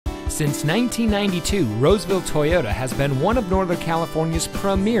Since 1992, Roseville Toyota has been one of Northern California's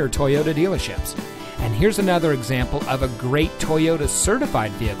premier Toyota dealerships. And here's another example of a great Toyota certified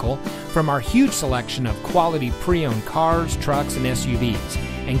vehicle from our huge selection of quality pre-owned cars, trucks, and SUVs,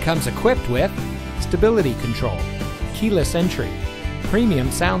 and comes equipped with stability control, keyless entry, premium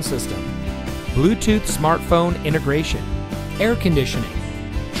sound system, Bluetooth smartphone integration, air conditioning,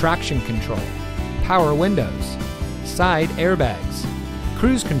 traction control, power windows, side airbags,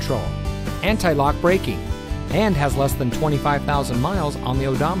 cruise control, anti-lock braking, and has less than 25,000 miles on the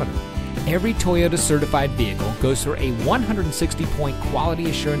odometer. Every Toyota certified vehicle goes through a 160-point quality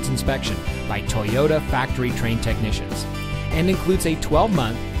assurance inspection by Toyota factory-trained technicians and includes a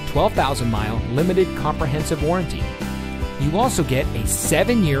 12-month, 12,000-mile limited comprehensive warranty. You also get a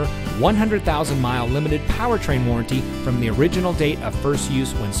 7-year, 100,000-mile limited powertrain warranty from the original date of first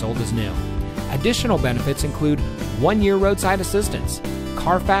use when sold as new. Additional benefits include 1-year roadside assistance,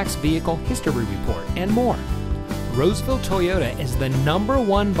 Carfax vehicle history report, and more. Roseville Toyota is the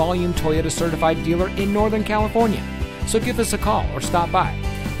 #1 volume Toyota certified dealer in Northern California. So give us a call or stop by.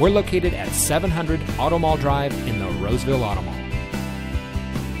 We're located at 700 Automall Drive in the Roseville Automall.